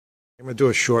I'm going to do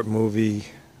a short movie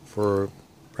for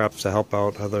perhaps to help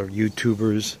out other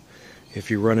YouTubers. If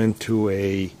you run into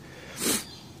a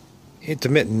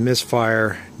intermittent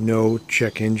misfire, no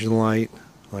check engine light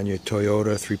on your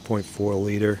Toyota 3.4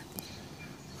 liter,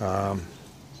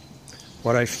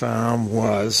 what I found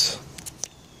was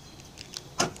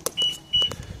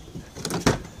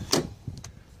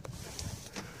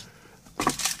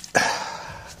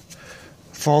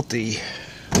faulty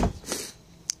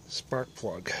spark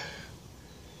plug.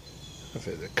 If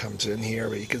it comes in here,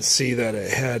 but you can see that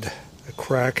it had a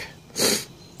crack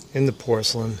in the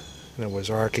porcelain and it was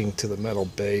arcing to the metal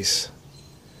base,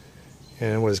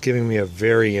 and it was giving me a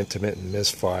very intermittent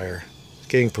misfire. It's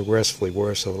getting progressively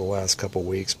worse over the last couple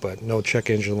weeks, but no check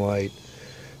engine light.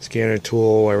 Scanner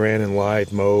tool, I ran in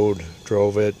live mode,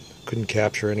 drove it, couldn't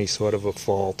capture any sort of a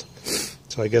fault.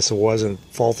 So I guess it wasn't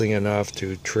faulting enough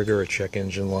to trigger a check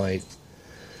engine light.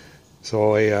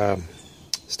 So I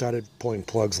started pulling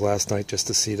plugs last night just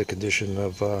to see the condition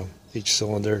of each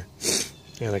cylinder,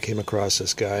 and I came across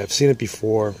this guy. I've seen it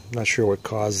before, not sure what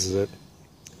causes it.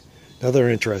 Another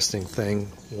interesting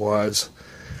thing was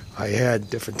I had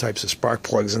different types of spark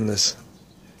plugs in this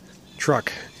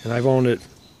truck, and I've owned it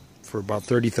for about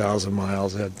 30,000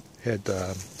 miles. I had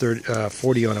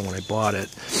 40 on it when I bought it,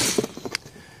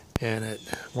 and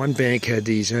one bank had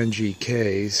these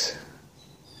NGKs,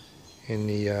 and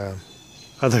the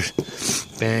other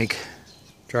bank,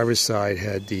 driver's side,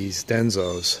 had these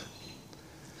Denzos.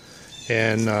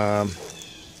 And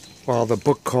while the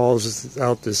book calls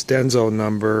out this Denzo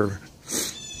number,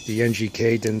 the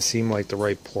NGK didn't seem like the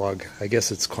right plug. I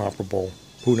guess it's comparable.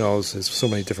 Who knows? There's so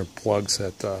many different plugs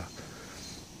that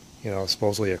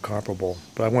supposedly are comparable.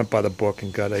 But I went by the book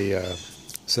and got a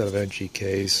set of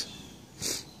NGKs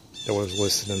that was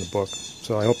listed in the book.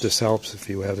 So I hope this helps if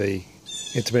you have a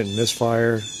intermittent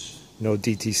misfire. No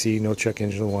DTC, no check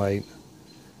engine light.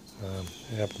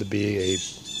 It happened to be a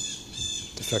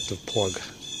defective plug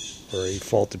or a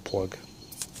faulted plug.